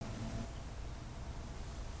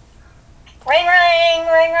Ring, ring,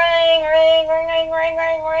 ring, ring, ring, ring, ring, ring,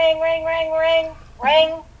 ring, ring, ring, ring,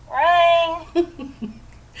 ring, ring, ring.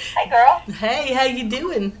 Hey, girl. Hey, how you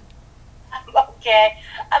doing? I'm okay.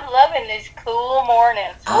 I'm loving these cool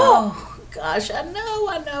mornings. Woo. Oh gosh, I know.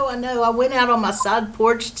 I went out on my side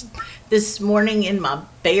porch this morning in my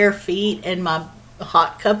bare feet and my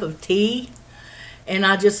hot cup of tea, and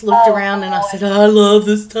I just looked Oh, around and I said, boy. "I love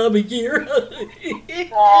this time of year."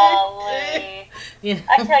 Golly. Yeah.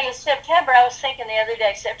 I tell you, September, I was thinking the other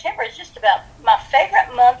day, September is just about my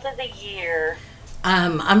favorite month of the year.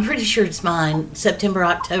 I'm pretty sure it's mine. September,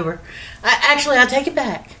 October. I take it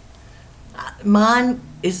back. Mine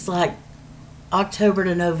is like October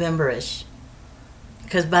to November-ish.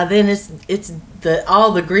 Because by then it's the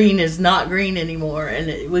all the green is not green anymore,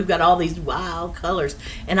 and we've got all these wild colors.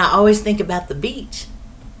 And I always think about the beach.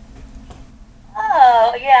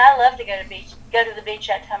 Oh, yeah, I love to go to the beach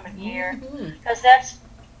that time of year. Hmm. Because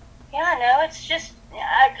yeah, I know, it's just,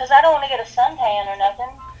 because I don't want to get a suntan or nothing.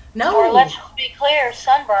 Or No. let's be clear,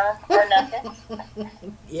 sunburn or nothing.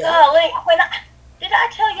 Yeah. Golly, did I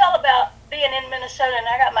tell y'all about being in Minnesota and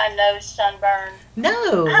I got my nose sunburned?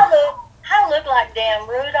 No. I look like damn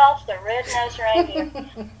Rudolph the Red-Nosed Reindeer.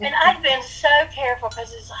 And I'd been so careful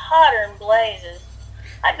because it's hotter than blazes.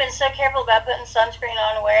 I've been so careful about putting sunscreen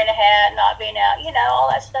on and wearing a hat, not being out, all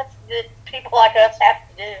that stuff that people like us have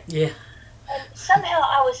to do. Yeah. And somehow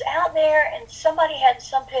I was out there and somebody had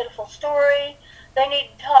some pitiful story they needed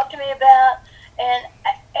to talk to me about, and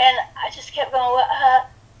I just kept going, well,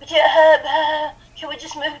 can we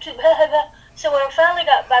just move to So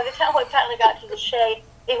by the time we finally got to the shade,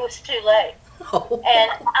 it was too late. Oh.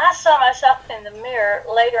 And I saw myself in the mirror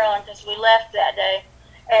later on because we left that day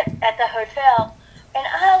at the hotel, and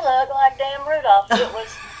I looked like damn Rudolph. It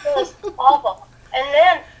was awful. And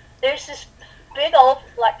then there's this big old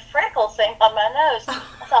like freckle thing on my nose.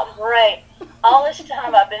 I thought, great. All this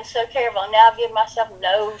time I've been so careful. Now I've given myself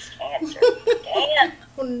nose cancer. Damn.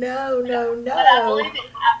 No, no, But no.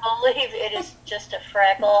 I believe it is just a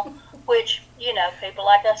freckle, which people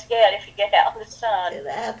like us get if you get out in the sun. It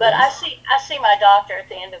But happens. I see my doctor at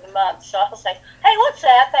the end of the month, so I'll say, "Hey, what's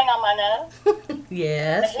that thing on my nose?" And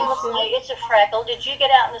Yes, he you will should. say, "It's a freckle. Did you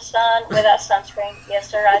get out in the sun without sunscreen?" "Yes,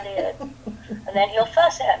 sir, I did." And then he'll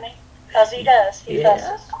fuss at me because he does. He Yeah.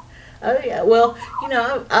 fusses. Oh yeah. Well,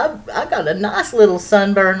 I got a nice little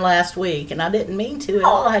sunburn last week, and I didn't mean to at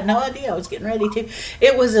all. I Oh, had no idea I was getting ready to.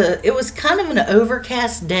 It was kind of an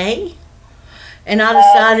overcast day, and I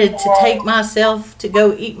decided to take boy. myself to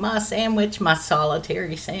go eat my sandwich, my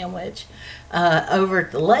solitary sandwich, over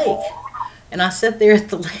at the lake. And I sat there at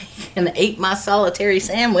the lake and ate my solitary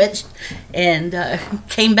sandwich, and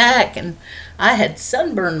came back, and I had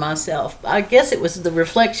sunburned myself. I guess it was the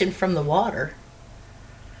reflection from the water.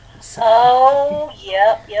 So, Oh,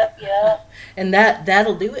 yep, yep, yep. and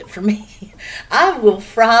that'll do it for me. I will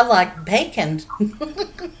fry like bacon.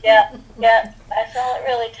 Yeah, yeah, that's all it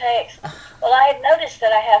really takes. Well, I had noticed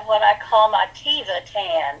that I have what I call my Tiva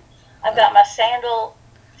tan. I've got my sandal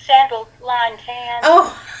line tan.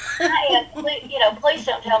 Oh. Please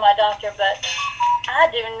don't tell my doctor, but I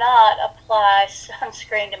do not apply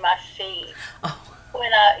sunscreen to my feet Oh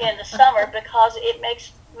when I in the summer because it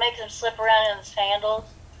makes them slip around in the sandals,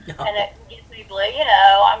 and no. it gets me blue.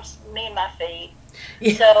 Me and my feet.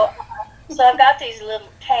 Yeah. So I've got these little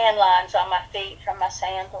tan lines on my feet from my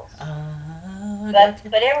sandals. I But got you.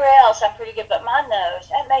 but everywhere else I'm pretty good. But my nose,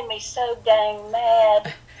 that made me so dang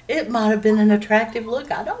mad. It might have been an attractive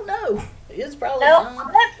look. I don't know. It's probably No, fine.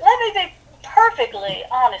 let me be perfectly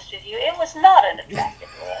honest with you. It was not an attractive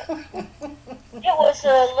look. It was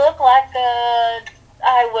a look like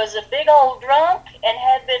I was a big old drunk and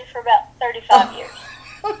had been for about 35 Oh, years.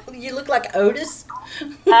 you look like Otis.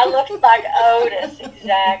 I looked like Otis,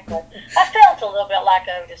 exactly. I felt a little bit like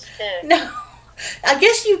Otis, too. No, I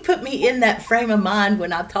guess you put me in that frame of mind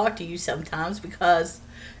when I talk to you sometimes, because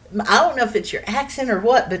I don't know if it's your accent or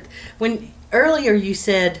what, but when earlier you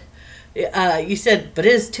said, but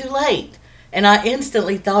it's too late, and I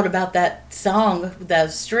instantly thought about that song,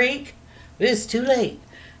 that streak. It's too late.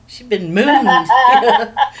 She's been mooned.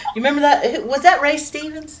 You remember that? Was that Ray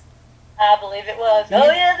Stevens? I believe it was. Oh,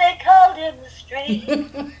 Yeah. yeah, they called him the streak.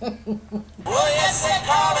 Oh, yes, they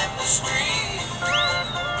call him the street.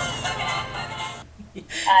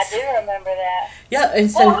 I do remember that. Yeah,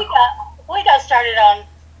 and Well, so we got started on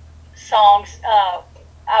songs.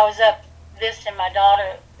 I was up visiting my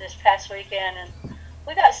daughter this past weekend, and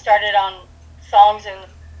we got started on songs, and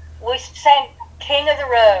we sang "King of the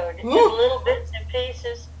Road" in woo, little bits and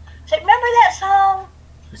pieces. Said, "Remember that song?"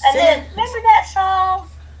 And then, sing, "Remember that song?"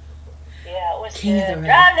 Yeah, it was King of the good. Road.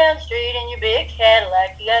 Drive down the street in your big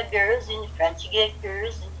Cadillac. You got girls in the front, you get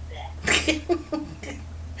girls in the back.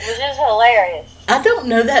 It was just hilarious. I don't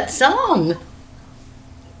know that song.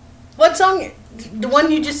 What song? The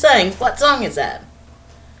one you just sang. What song is that?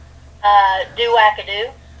 Do-wacka-do.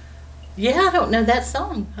 Yeah, I don't know that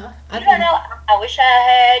song. I You don't know, I wish I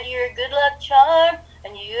had your good luck charm,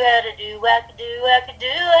 and you had a do-wacka-do, wacka-do,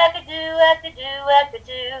 wacka-do, wacka-do,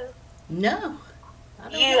 wacka-do. No. I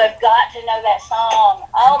don't You know. have got to know that song.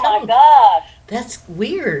 Oh I my don't. gosh. That's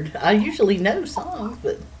weird. I usually know songs,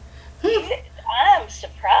 but I'm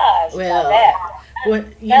surprised Well, by that.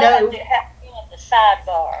 when you Tell know them to have you at the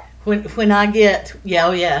sidebar. when I get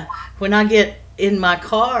when I get in my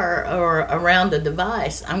car or around a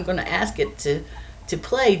device, I'm going to ask it to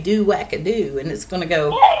play do wacka-do, and it's going to go.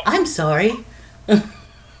 Yes. I'm sorry. No,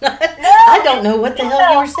 I don't know what the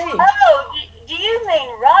hell you were saying. Oh, do you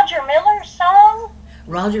mean Roger Miller's song?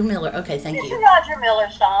 Roger Miller. Okay, thank It's a you. Roger Miller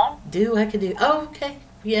song. Do wacka-do. Oh, okay.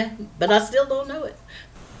 Yeah, but I still don't know it.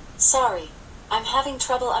 Sorry, I'm having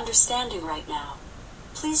trouble understanding right now.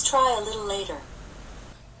 Please try a little later.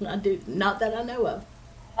 I do not that I know of.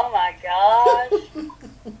 Oh my gosh.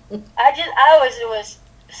 I was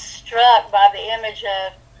struck by the image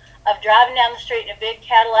of driving down the street in a big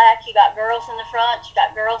Cadillac. You got girls in the front, you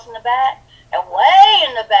got girls in the back, and way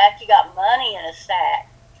in the back you got money in a sack.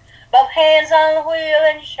 Both hands on the wheel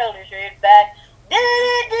and your shoulders reared back.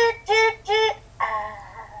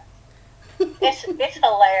 It's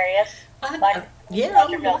hilarious. Like Yeah,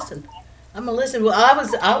 Roger I'm Miller. gonna listen. I'm gonna listen. Well,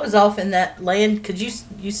 I was off in that land because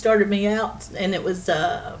you started me out, and it was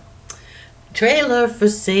trailer for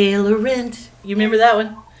sale or rent. You remember that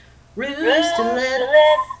one? Roost to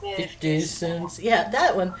let 50 cents. Yeah,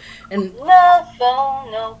 that one. And No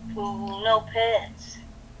phone, no pool, no pets.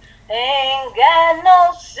 Ain't got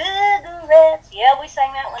no cigarettes. Yeah, we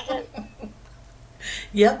sang that one too.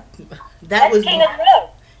 yep, that That's was King of the Road.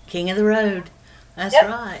 King of the Road. That's Yep.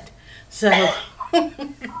 right. So,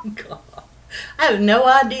 God, I have no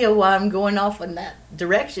idea why I'm going off in that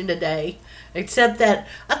direction today, except that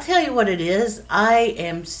I'll tell you what it is. I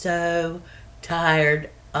am so tired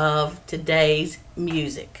of today's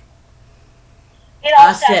music. It all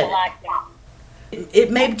I said sounded it. like that.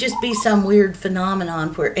 It may just be some weird phenomenon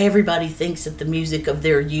where everybody thinks that the music of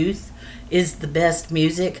their youth is the best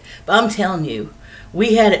music, but I'm telling you,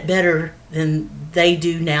 we had it better than they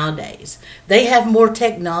do nowadays. They have more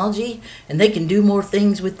technology and they can do more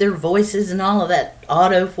things with their voices and all of that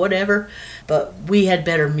auto whatever, but we had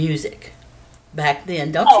better music back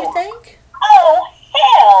then, don't you Oh. think? Oh,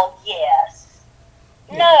 hell yes.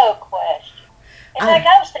 No question. In fact,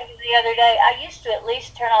 I was thinking the other day, I used to at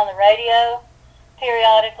least turn on the radio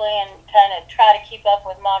periodically and kind of try to keep up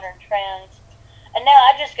with modern trends. And now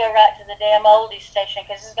I just go right to the damn oldies station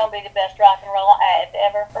because it's going to be the best rock and roll I have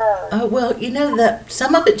ever heard. Oh, well, you know that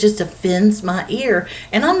some of it just offends my ear,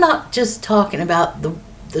 and I'm not just talking about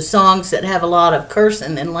the songs that have a lot of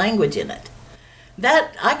cursing and language in it.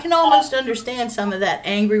 That I can almost understand some of that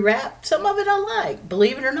angry rap. Some of it I like,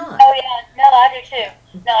 believe it or not. Oh yeah, no, I do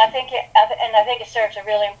too. No, I think it serves a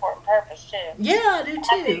really important purpose too. Yeah, I do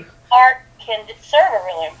I too. think art can serve a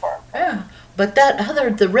really important purpose. Yeah, but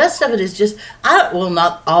the rest of it is just well,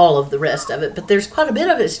 not all of the rest of it, but there's quite a bit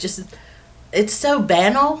of it. It's so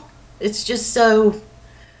banal. It's just so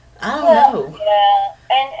I don't know.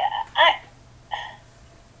 Yeah, and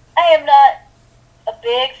I am not a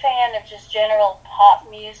big fan of just general pop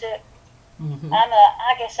music. Hmm.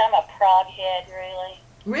 I guess I'm a prog head, really.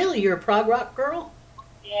 Really, you're a prog rock girl?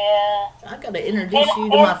 Yeah. I got to introduce you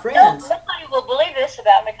to my friends. Nobody will believe this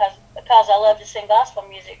about me because I love to sing gospel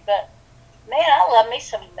music, but man, I love me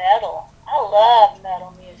some metal. I love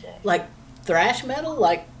metal music. Like thrash metal?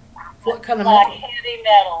 Like what kind of Like metal? heavy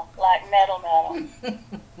metal, like metal.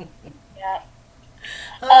 Yeah.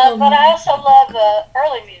 Um, But I also love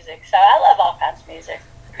early music, so I love all kinds of music,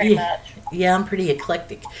 pretty Yeah. much. Yeah, I'm pretty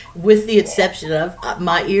eclectic, with the exception of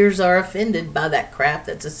my ears are offended by that crap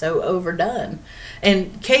that's so overdone.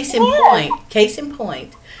 And case in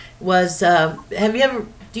point was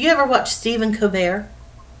do you ever watch Stephen Colbert?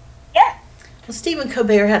 Yeah. Well, Stephen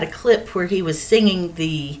Colbert had a clip where he was singing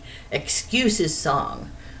the Excuses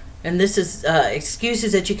song. And this is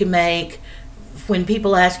excuses that you can make when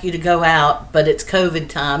people ask you to go out, but it's COVID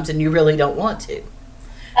times and you really don't want to.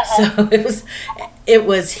 Uh-huh. So it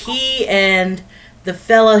was he and the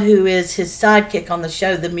fella who is his sidekick on the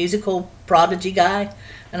show, the musical prodigy guy,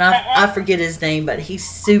 and I forget his name, but he's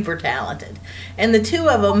super talented. And the two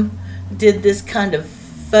of them did this kind of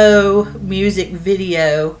faux music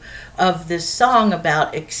video of this song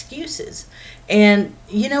about excuses. And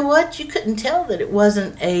you know what? You couldn't tell that it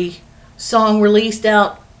wasn't a song released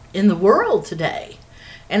out in the world today.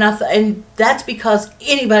 And that's because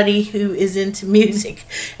anybody who is into music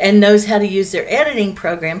and knows how to use their editing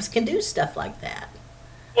programs can do stuff like that.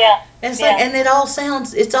 Yeah. And it's Yeah. like, and it all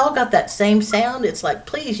sounds, it's all got that same sound. It's like,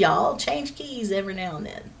 please, y'all, change keys every now and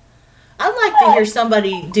then. I'd like to hear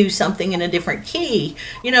somebody do something in a different key.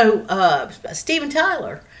 Steven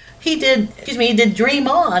Tyler, he did Dream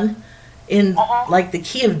On in like the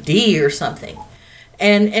key of D or something.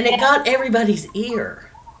 And it got everybody's ear.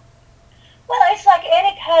 Well, it's like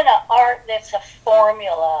any kind of art that's a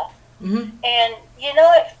formula. Hmm. And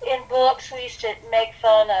in books we used to make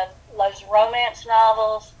fun of those romance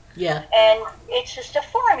novels, Yeah. and it's just a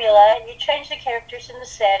formula, and you change the characters in the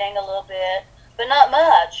setting a little bit, but not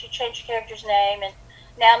much. You change the character's name, and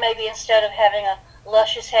now maybe instead of having a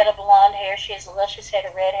luscious head of blonde hair, she has a luscious head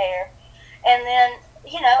of red hair, and then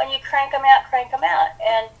and you crank them out,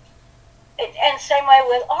 and same way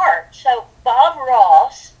with art. So Bob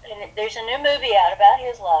Ross, and there's a new movie out about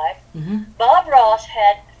his life. Hmm. Bob Ross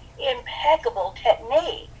had impeccable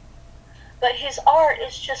technique, but his art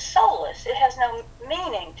is just soulless. It has no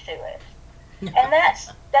meaning to it, and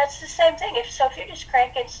that's the same thing. If you're just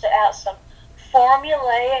cranking out some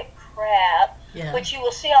formulaic crap, Yeah. which you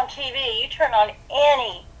will see on TV, you turn on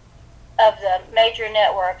any of the major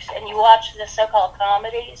networks and you watch the so-called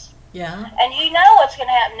comedies, Yeah. and you know what's going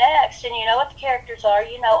to happen next, and you know what the characters are.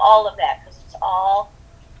 You know all of that because it's all.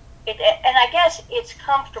 And I guess it's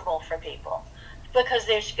comfortable for people because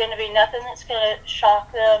there's going to be nothing that's going to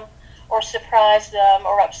shock them or surprise them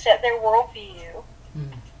or upset their worldview.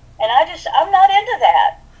 Mm. And I'm not into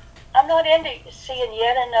that. I'm not into seeing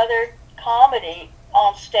yet another comedy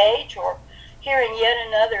on stage or hearing yet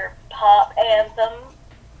another pop anthem.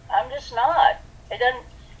 I'm just not. It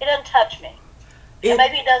doesn't touch me. And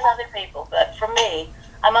maybe it does other people, but for me,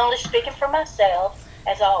 I'm only speaking for myself,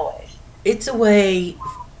 as always. It's a way.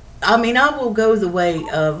 I mean, I will go the way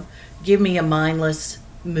of give me a mindless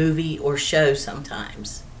movie or show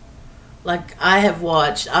sometimes. Like I have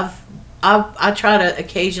watched, I try to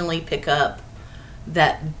occasionally pick up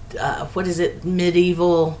that what is it,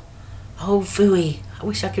 medieval? Oh, phooey! I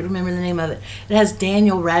wish I could remember the name of it. It has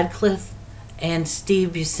Daniel Radcliffe and Steve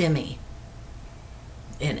Buscemi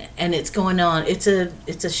in it, and it's going on. It's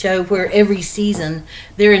a show where every season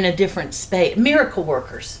they're in a different space. Miracle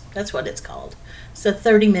Workers, that's what it's called. It's a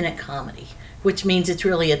 30-minute comedy, which means it's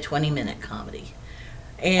really a 20-minute comedy,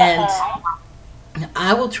 and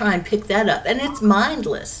I will try and pick that up, and it's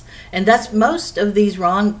mindless. And that's most of these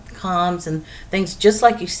rom-coms and things. Just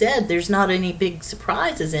like you said, there's not any big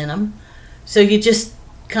surprises in them, so you just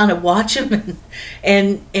kind of watch them,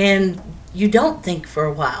 and you don't think for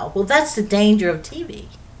a while. Well, that's the danger of TV.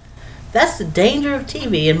 That's the danger of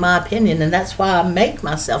TV, in my opinion, and that's why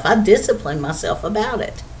I discipline myself about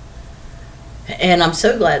it. And I'm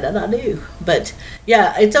so glad that I do. But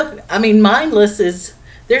yeah, it's okay. I mean, mindless is,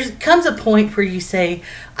 there comes a point where you say,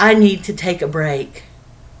 I need to take a break.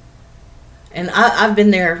 And I've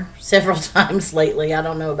been there several times lately. I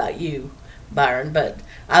don't know about you, Byron, but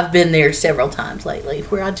I've been there several times lately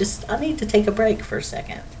where I need to take a break for a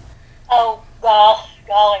second. Oh, well,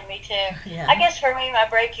 golly, me too. Yeah. I guess for me, my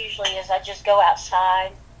break usually is I just go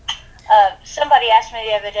outside. Somebody asked me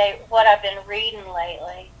the other day what I've been reading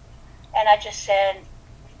lately, and I just said,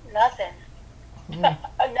 nothing.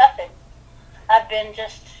 Nothing. I've been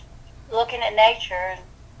just looking at nature,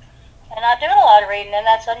 and I do a lot of reading, and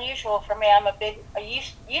that's unusual for me. I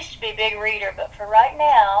used to be a big reader, but for right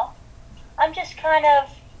now, I'm just kind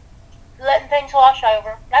of letting things wash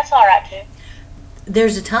over. That's all right, too.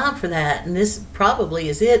 There's a time for that, and this probably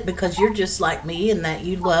is it, because you're just like me in that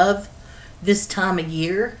you love this time of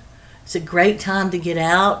year. It's a great time to get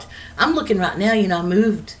out. I'm looking right now, I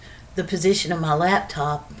moved the position of my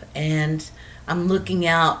laptop, and I'm looking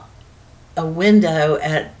out a window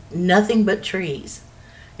at nothing but trees.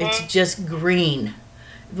 It's just green.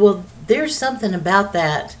 Well, there's something about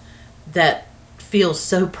that feels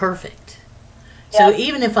so perfect. So Yeah.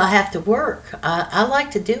 even if I have to work, I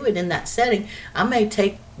like to do it in that setting. I may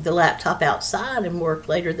take the laptop outside and work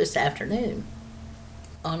later this afternoon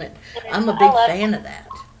on it. I'm a big fan of that.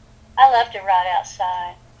 I love to ride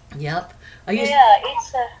outside. Yep.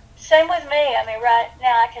 It's same with me. I mean, right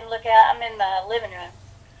now I can look out. I'm in my living room,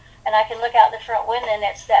 and I can look out the front window, and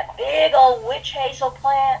it's that big old witch hazel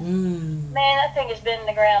plant. Man, that thing has been in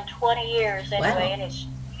the ground 20 years anyway, Wow. and it's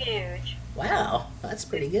huge. Wow, that's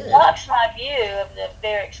pretty good. Blocks my view of the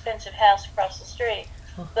very expensive house across the street.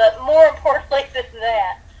 Oh. But more importantly than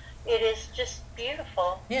that, it is just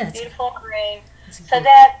beautiful. Yeah, it's- beautiful and green. It's a So good-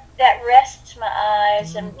 that rests my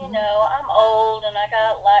eyes, and I'm old and I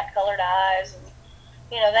got light colored eyes, and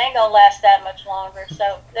they ain't gonna last that much longer.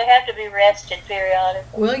 So they have to be rested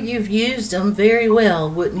periodically. Well, you've used them very well,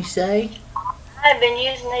 wouldn't you say? I've been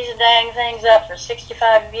using these dang things up for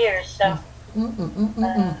 65 years. So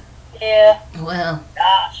yeah, Well,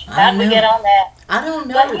 gosh, I how do we get know. on that? I don't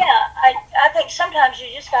But know. yeah, I think sometimes you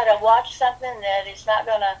just gotta watch something that is not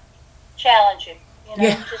gonna challenge you.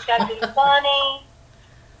 Yeah. It's just gotta be funny.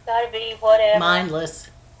 Gotta be whatever. Mindless.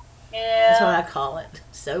 Yeah. That's what I call it.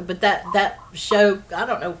 So, but that show, I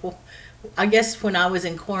don't know. I guess when I was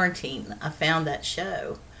in quarantine, I found that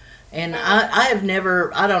show, and I have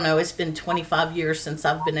never. I don't know. It's been 25 years since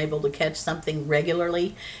I've been able to catch something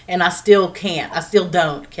regularly, and I still can't. I still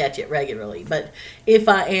don't catch it regularly. But if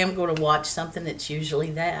I am going to watch something, it's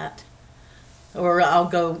usually that, or I'll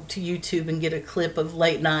go to YouTube and get a clip of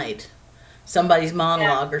late night, somebody's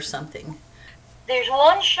monologue or something. There's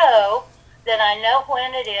one show that I know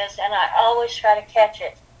when it is, and I always try to catch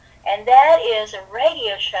it, and that is a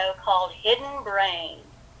radio show called Hidden Brain.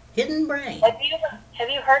 Hidden Brain. Have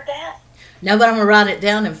you heard that? No, but I'm gonna write it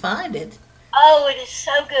down and find it. Oh, it is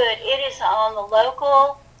so good. It is on the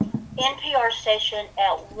local NPR station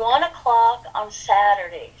at 1 o'clock on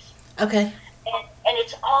Saturdays. Okay. And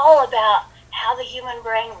it's all about how the human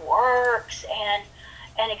brain works and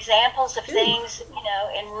examples of things,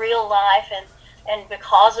 in real life and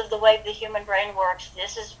because of the way the human brain works,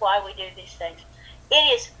 this is why we do these things. It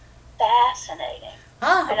is fascinating.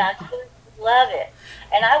 And I love it.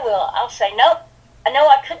 And I'll say, nope, I know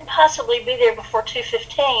I couldn't possibly be there before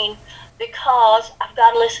 2:15 because I've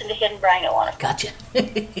got to listen to Hidden Brain at 1 o'clock. Gotcha.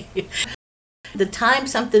 The time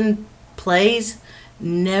something plays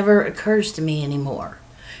never occurs to me anymore.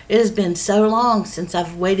 It has been so long since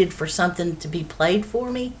I've waited for something to be played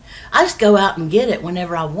for me. I just go out and get it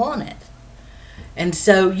whenever I want it. And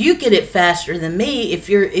so you get it faster than me. If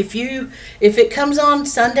it comes on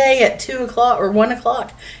Sunday at 2 o'clock or 1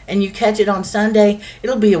 o'clock and you catch it on Sunday,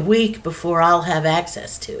 it'll be a week before I'll have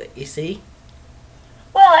access to it, you see?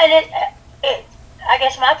 Well, and I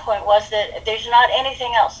guess my point was that there's not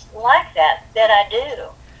anything else like that I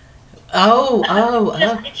do.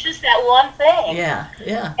 It's just that one thing. Yeah.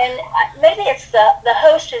 And maybe it's the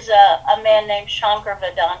host is a man named Shankar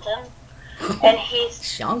Vedantam, and he's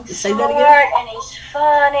Say that smart again? and he's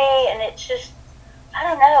funny, and it's just, I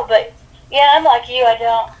don't know, but yeah, I'm like you.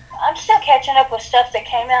 I'm still catching up with stuff that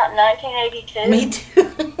came out in 1982. Me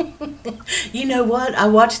too. You know what? I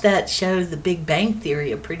watched that show, The Big Bang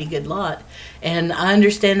Theory, a pretty good lot. And I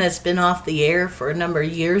understand that's been off the air for a number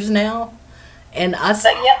of years now. And I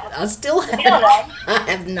still I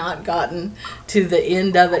have not gotten to the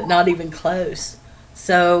end of it, not even close.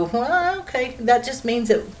 So, well, okay. That just means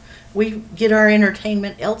that we get our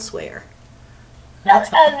entertainment elsewhere. That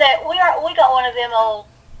we got one of them old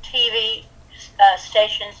TV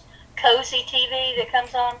stations, Cozy TV, that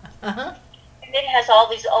comes on. Uh-huh. And it has all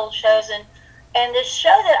these old shows, and this show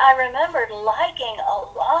that I remembered liking a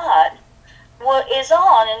lot is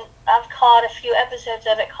on, and I've caught a few episodes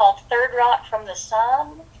of it, called Third Rock from the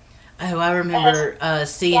Sun. Oh, I remember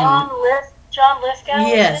seeing... John Lithgow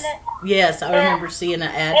is in it. Yes, I remember seeing an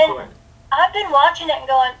ad for it. I've been watching it and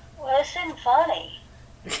going, well, this isn't funny.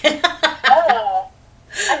 I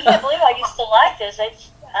can't believe I used to like this.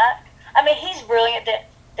 I mean, he's brilliant.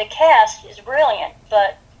 The cast is brilliant,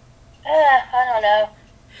 but I don't know.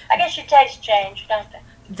 I guess your tastes change, don't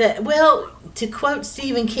they? Well, to quote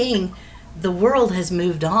Stephen King, the world has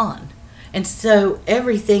moved on. And so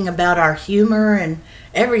everything about our humor and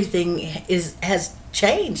everything has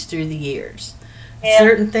changed through the years. Yeah.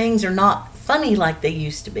 Certain things are not funny like they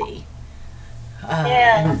used to be.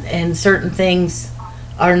 And certain things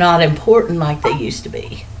are not important like they used to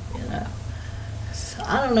be. So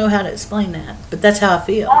I don't know how to explain that, but that's how I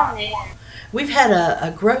feel. Oh, yeah. We've had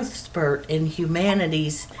a growth spurt in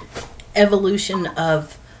humanity's evolution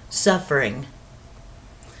of suffering.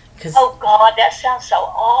 Oh God, that sounds so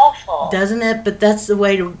awful. Doesn't it? But that's the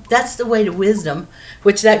way to wisdom,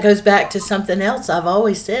 which that goes back to something else I've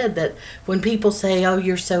always said, that when people say, "Oh,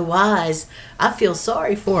 you're so wise," I feel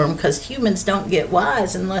sorry for them, because humans don't get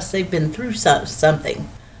wise unless they've been through something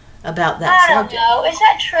about that subject. I don't know. Is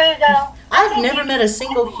that true though? I've never met a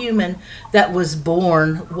single human that was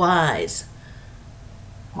born wise.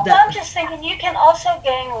 Well, I'm just thinking you can also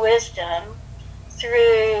gain wisdom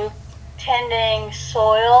through tending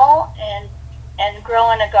soil and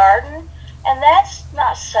growing a garden, and that's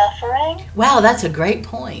not suffering. Wow, that's a great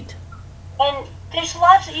point. And there's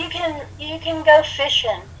lots that you can go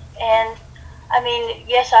fishing, and I mean,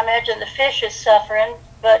 yes, I imagine the fish is suffering,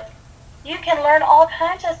 but you can learn all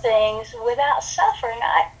kinds of things without suffering.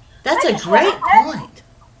 That's a great point.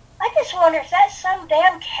 I just wonder if that's some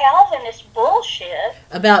damn Calvinist bullshit.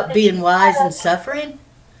 About being wise and suffering.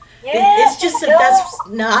 Yes, It's just that no, that's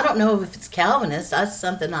no. I don't know if it's Calvinist. That's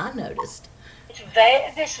something I noticed.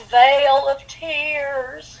 it's this veil of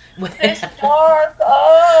tears, this dark.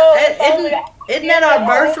 Oh, if only I Isn't, could isn't get that our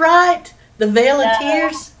there. birthright? The veil of No.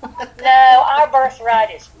 tears. No, our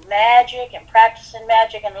birthright is magic and practicing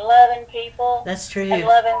magic and loving people That's and true.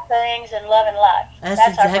 loving things and loving life.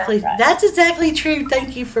 That's our birthright. That's exactly true.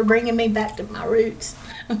 Thank you for bringing me back to my roots.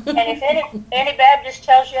 And if any Baptist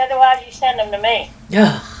tells you otherwise, you send them to me.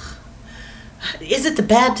 Ugh. Is it the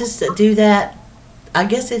Baptists that do that? I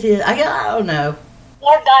guess it is. I don't know.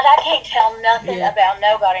 Lord God, I can't tell nothing Yeah. about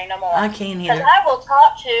nobody no more. I can't Because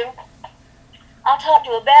either. I'll talk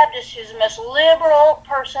to a Baptist who's the most liberal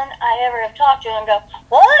person I ever have talked to and go,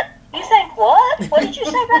 what? You think what? What did you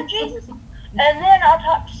say about Jesus? And then I'll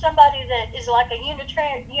talk to somebody that is like a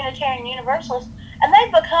Unitarian Universalist, and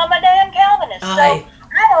they've become a damn Calvinist. Aye.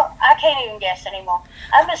 So I can't even guess anymore.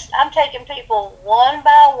 I'm taking people one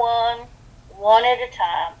by one at a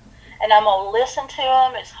time, and I'm gonna listen to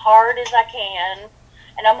them as hard as I can,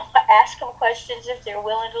 and I'm gonna ask them questions if they're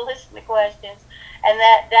willing to listen to questions, and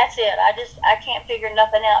that's it. I can't figure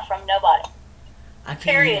nothing out from nobody. I can't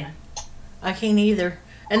Period. either. I can't either.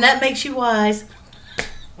 And that makes you wise.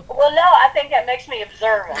 Well, no, I think that makes me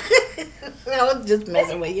observant. I was just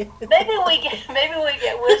messing with you. Maybe we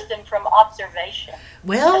get wisdom from observation. It's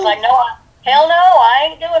Well, like, hell no, I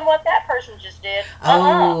ain't doing what that person just did.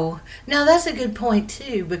 oh, now that's a good point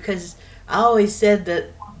too, because I always said that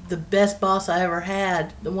the best boss I ever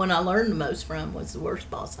had, the one I learned the most from, was the worst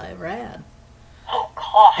boss I ever had. Oh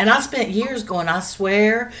God. And I spent years going, I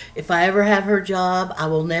swear, if I ever have her job, I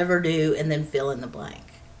will never do, and then fill in the blank.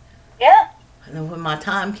 Yeah. And then when my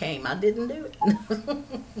time came, I didn't do it.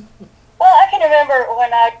 Well, I can remember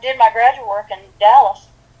when I did my graduate work in Dallas,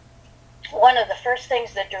 one of the first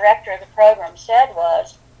things the director of the program said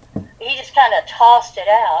was, he just kind of tossed it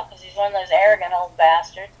out because he's one of those arrogant old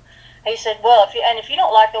bastards. He said, well, if you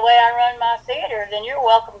don't like the way I run my theater, then you're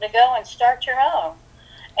welcome to go and start your own.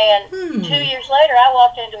 And 2 years later, I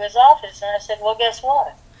walked into his office and I said, well, guess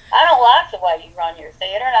what? I don't like the way you run your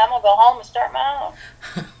theater, and I'm going to go home and start my own.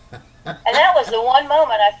 And that was the one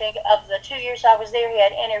moment, I think, of the 2 years I was there, he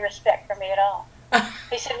had any respect for me at all.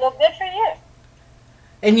 He said, well, good for you.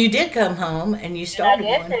 And you did come home and you And I started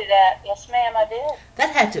did one. do that. Yes, ma'am, I did.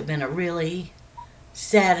 That had to have been a really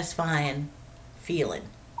satisfying feeling.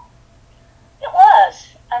 It was.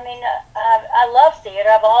 I mean, I love theater.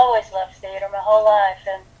 I've always loved theater my whole life.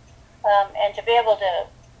 And to be able to,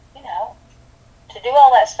 to do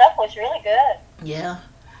all that stuff was really good. Yeah.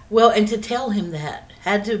 Well, and to tell him that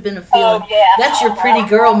had to have been a feeling. Oh, yeah. That's your pretty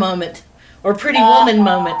girl moment, or pretty woman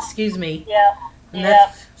moment. Excuse me. Yeah. And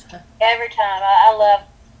Yeah. Every time. I love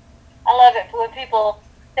it when people,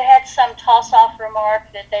 they had some toss-off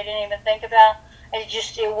remark that they didn't even think about, and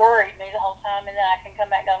it worried me the whole time, and then I can come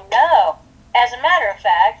back and go, no, as a matter of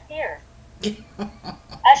fact, here.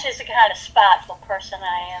 That's just the kind of spiteful person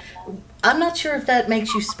I am. Though. I'm not sure if that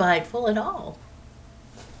makes you spiteful at all.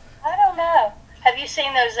 I don't know. Have you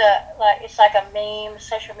seen those, it's like a meme,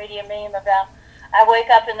 social media meme about, I wake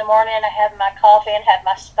up in the morning, I have my coffee and have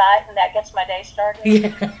my spite, and that gets my day started?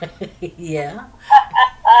 Yeah.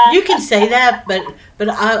 You can say that, but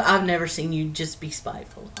I've never seen you just be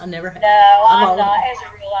spiteful. I never have. No, I'm I'm not. As a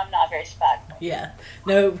rule, I'm not very spiteful. Yeah.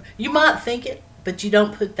 No, you might think it, but you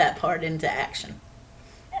don't put that part into action.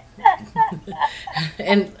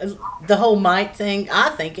 And the whole might thing, I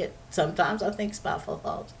think it sometimes. I think spiteful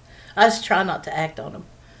thoughts. I just try not to act on them.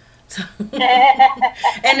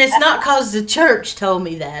 And it's not because the church told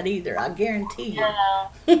me that either. I guarantee you. No.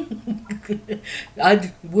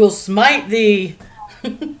 I will smite thee.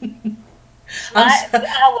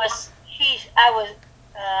 I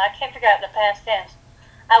can't figure out the past tense.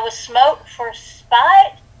 I was smoked for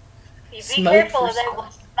spite. You be Smoked careful for or they will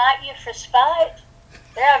smite you for spite.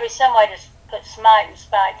 There ought to be some way to put smite and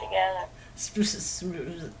spite together.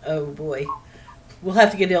 Oh boy. We'll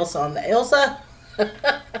have to get Elsa on that. Elsa? Fix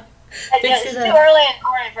It's it too up. early in the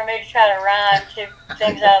morning for me to try to rhyme two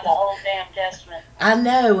things out of the whole damn Testament. I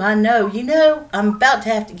know. You know, I'm about to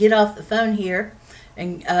have to get off the phone here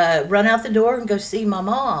and run out the door and go see my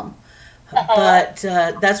mom. But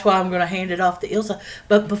that's why I'm going to hand it off to Ilsa.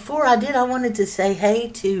 But before I did, I wanted to say hey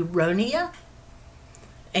to Ronia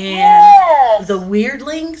and Yes. the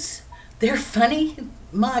Weirdlings. They're funny.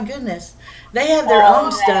 My goodness. They have their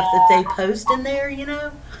own stuff that they post in there, you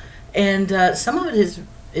know. And some of it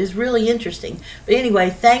is really interesting. But anyway,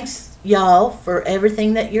 thanks, y'all, for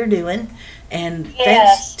everything that you're doing. And Yes,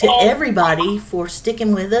 thanks to and- everybody for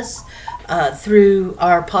sticking with us. through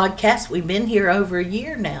our podcast. We've been here over a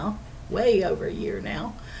year now, way over a year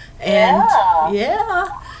now. And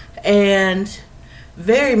yeah, and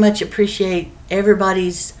very much appreciate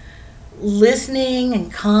everybody's listening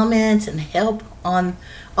and comments and help on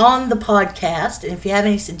the podcast. And if you have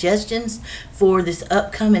any suggestions for this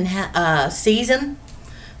upcoming season,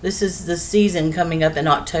 this is the season coming up in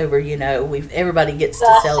October. You know, everybody gets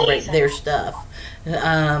to celebrate their stuff.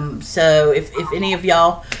 So if any of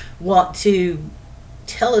y'all want to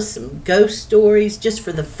tell us some ghost stories just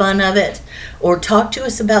for the fun of it, or talk to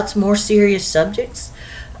us about some more serious subjects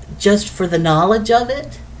just for the knowledge of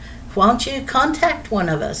it, why don't you contact one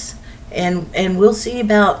of us, and we'll see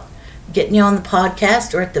about getting you on the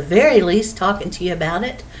podcast, or at the very least talking to you about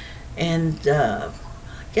it. And I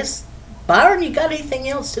guess, Byron, you got anything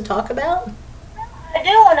else to talk about? I do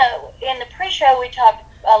want to. In the pre-show, we talked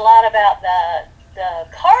a lot about the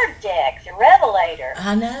card deck, the Revelator.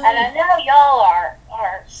 I know. And I know y'all are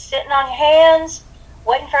sitting on your hands,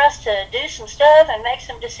 waiting for us to do some stuff and make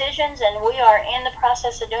some decisions, and we are in the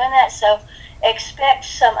process of doing that. So expect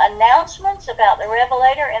some announcements about the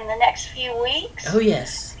Revelator in the next few weeks. Oh,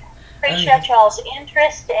 yes. Appreciate y'all's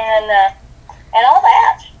interest and all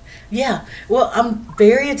that. Yeah, well, I'm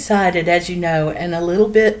very excited, as you know, and I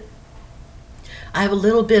have a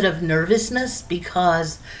little bit of nervousness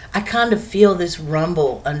because I kind of feel this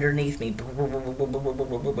rumble underneath me.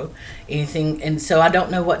 Anything, and so I don't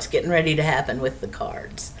know what's getting ready to happen with the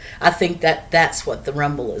cards. I think that's what the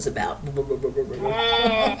rumble is about.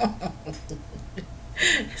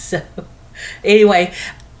 So, anyway,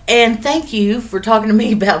 and thank you for talking to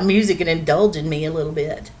me about music and indulging me a little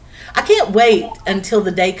bit. I can't wait until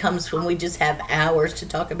the day comes when we just have hours to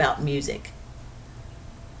talk about music.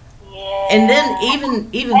 Yeah. And then even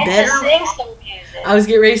and better, to sing some music. I was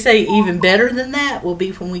getting ready to say, even better than that will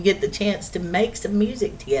be when we get the chance to make some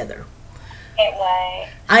music together. Can't wait.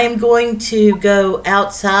 I am going to go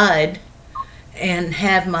outside and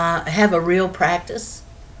have a real practice.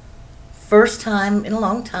 First time in a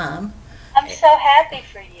long time. I'm so happy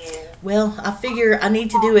for you. Well, I figure I need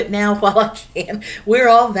to do it now while I can. We're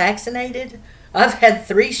all vaccinated. I've had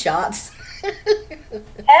 3 shots. Have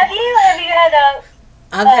you? Have you had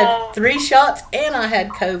I've had 3 shots and I had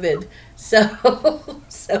COVID. So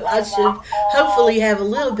I should hopefully have a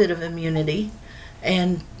little bit of immunity.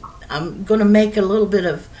 And I'm going to make a little bit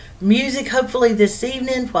of music hopefully this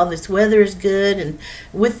evening while this weather is good. And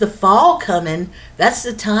with the fall coming, that's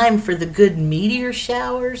the time for the good meteor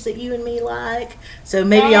showers that you and me like. So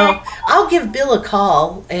maybe I'll give Bill a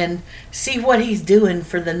call and see what he's doing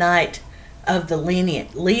for the night of the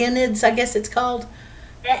Leonids, I guess it's called.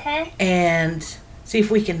 And see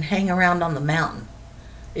if we can hang around on the mountain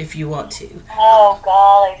if you want to. Oh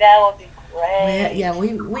golly, that would be great. Yeah,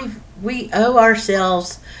 we owe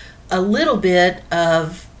ourselves a little bit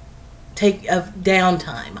of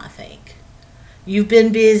downtime, I think. You've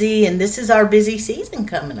been busy, and this is our busy season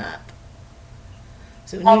coming up.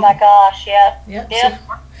 So Oh my gosh, yep. Yep. So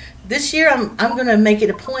this year I'm going to make it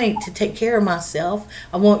a point to take care of myself.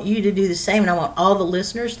 I want you to do the same, and I want all the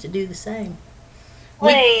listeners to do the same.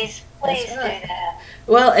 Please That's do right. that.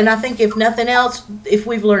 Well, and I think if nothing else, if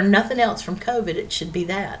we've learned nothing else from COVID, it should be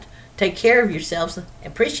that. Take care of yourselves.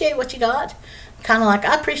 Appreciate what you got. Kind of like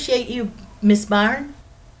I appreciate you, Miss Byron.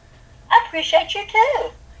 I appreciate you too.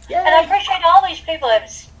 Yeah. And I appreciate all these people that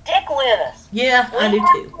stick with us. Yeah, I do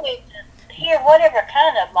too. We hear whatever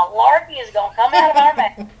kind of malarkey is going to come out of our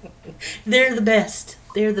mouth. They're the best.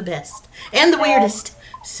 They're the best. And the weirdest.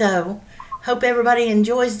 So, hope everybody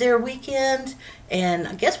enjoys their weekend. And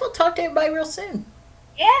I guess we'll talk to everybody real soon.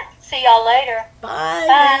 Yeah. See y'all later. Bye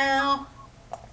Bye. now.